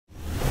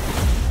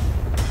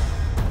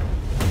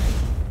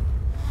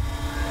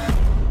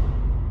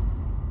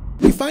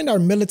find our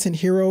militant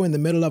hero in the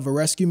middle of a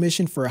rescue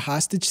mission for a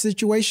hostage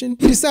situation.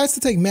 He decides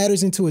to take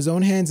matters into his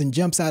own hands and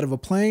jumps out of a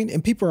plane,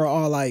 and people are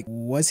all like,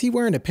 was he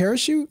wearing a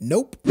parachute?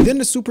 Nope. Then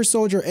the super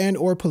soldier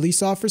and/or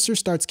police officer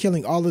starts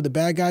killing all of the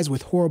bad guys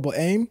with horrible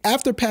aim.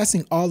 After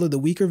passing all of the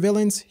weaker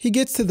villains, he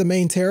gets to the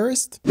main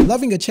terrorist.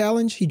 Loving a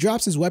challenge, he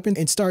drops his weapon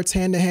and starts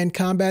hand-to-hand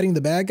combating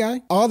the bad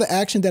guy. All the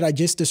action that I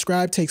just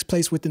described takes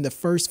place within the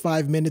first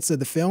 5 minutes of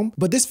the film,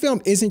 but this film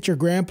isn't your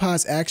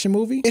grandpa's action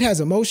movie. It has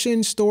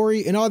emotion,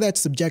 story, and all that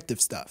subjective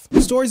stuff.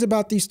 Stories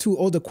about these two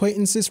old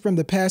acquaintances from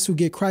the past who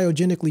get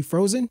cryogenically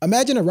frozen.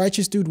 Imagine a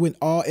righteous dude went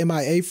all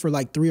MIA for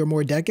like 3 or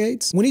more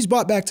decades. When he's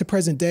brought back to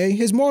present day,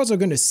 his morals are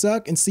going to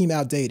suck and seem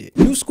outdated.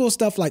 New school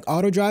stuff like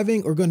auto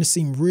driving are going to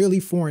seem really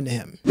foreign to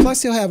him.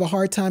 Plus, he'll have a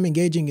hard time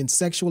engaging in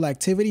sexual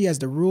activity as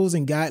the rules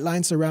and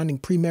guidelines surrounding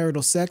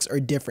premarital sex are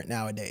different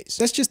nowadays.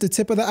 That's just the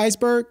tip of the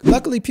iceberg.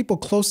 Luckily, people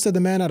close to the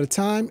man at a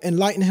time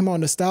enlighten him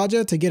on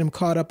nostalgia to get him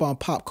caught up on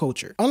pop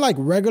culture. Unlike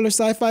regular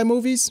sci-fi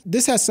movies,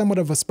 this has somewhat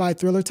of a spy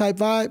thriller type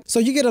vibe, so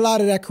you get a lot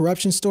of that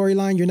corruption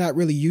storyline you're not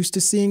really used to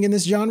seeing in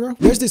this genre.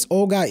 There's this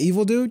old guy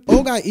evil dude.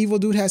 Old guy evil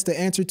dude has to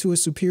answer to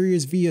his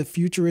superiors via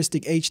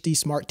futuristic HD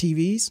smart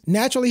TVs.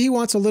 Naturally, he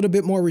wants a little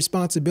bit more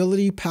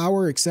responsibility,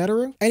 power,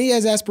 etc. And he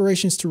has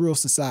aspirations to rule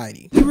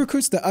society. He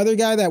recruits the other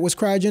guy that was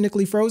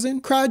cryogenically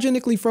frozen.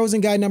 Cryogenically frozen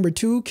guy number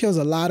 2 kills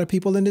a lot of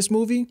people in this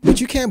movie, but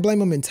you can't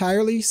blame him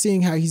entirely,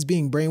 seeing how he's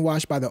being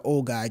brainwashed by the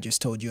old guy I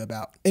just told you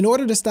about. In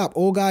order to stop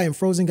old guy and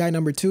frozen guy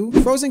number 2,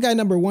 frozen guy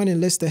number 1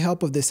 enlists the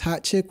help of this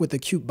hot chick with a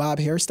cute bob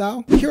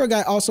hairstyle. Hero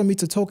guy also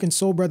meets a token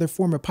soul brother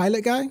former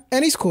pilot guy,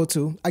 and he's cool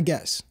too, I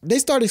guess. They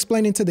start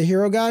explaining to the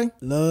hero guy,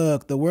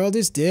 look, the world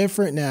is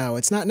different now.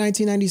 It's not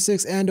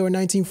 1996 and/or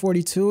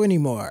 1942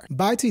 anymore.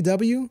 By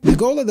TW, the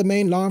goal of the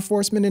main law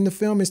enforcement in the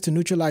film is to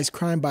neutralize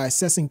crime by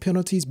assessing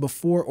penalties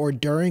before or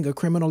during a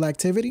criminal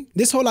activity.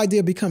 This whole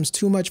idea becomes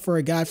too much for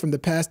a guy from the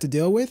past to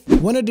deal with.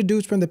 One of the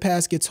dudes from the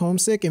past gets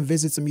homesick and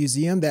visits a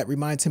museum that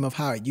reminds him of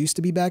how it used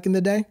to be back in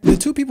the day. The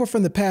two people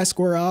from the past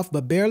square off,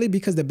 but barely,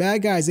 because the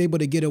bad guy is able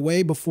to get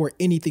away before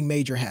anything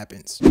major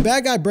happens. The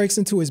bad guy breaks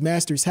into his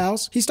master's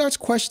house. He starts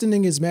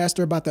questioning his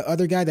master about the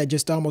other guy that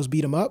just almost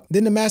beat him up.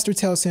 Then the master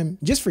tells him,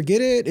 just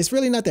forget it, it's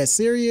really not that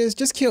serious,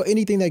 just kill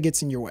anything that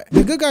gets in your way.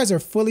 The good guys are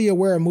fully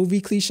aware of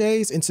movie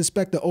cliches and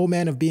suspect the old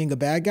man of being a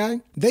bad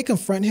guy. They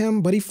confront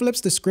him, but he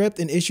flips the script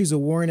and issues a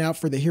warrant out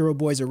for the hero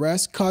boy's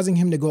arrest, causing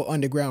him to go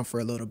underground for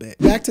a little bit.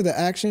 Back to the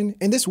action.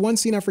 In this one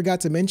scene I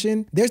forgot to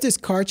mention, there's this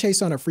car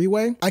chase on a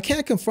freeway. I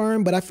can't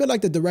confirm, but I feel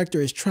like the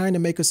director is trying to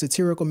make a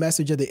satirical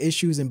message of the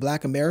issues in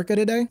Black America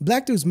today.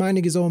 Black dude's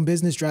minding his own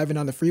business driving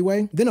on the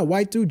freeway. Then a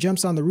white dude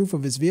jumps on the roof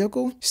of his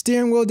vehicle.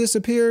 Steering wheel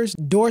disappears,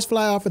 doors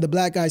fly off of the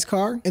black guy's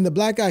car, and the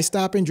black guy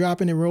stopping,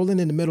 dropping, and rolling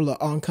in the middle of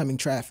oncoming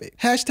traffic.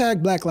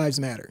 Hashtag Black Lives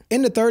Matter.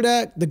 In the third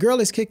act, the girl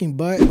is kicking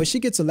butt, but she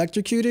gets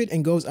electrocuted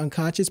and goes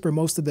unconscious for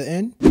most of the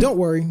end. Don't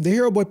worry, the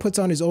hero boy puts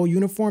on his old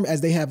uniform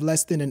as they have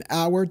less than an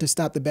hour to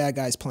stop the bad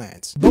guy's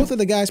plans. Both of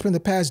the guys from the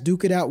past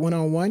duke it out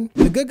one-on-one.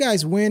 The good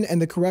guys win,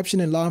 and the corruption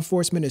in law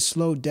enforcement is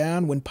slowed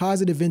down when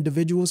positive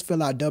individuals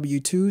fill out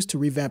W-2s to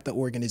revamp the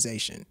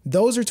organization.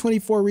 Those are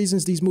 24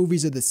 reasons these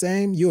movies are the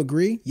same. You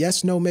agree?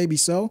 Yes, no, maybe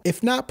so?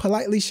 If not,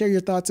 politely share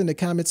your thoughts in the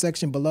comment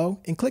section below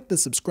and click the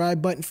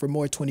subscribe button for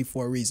more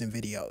 24 Reason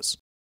videos.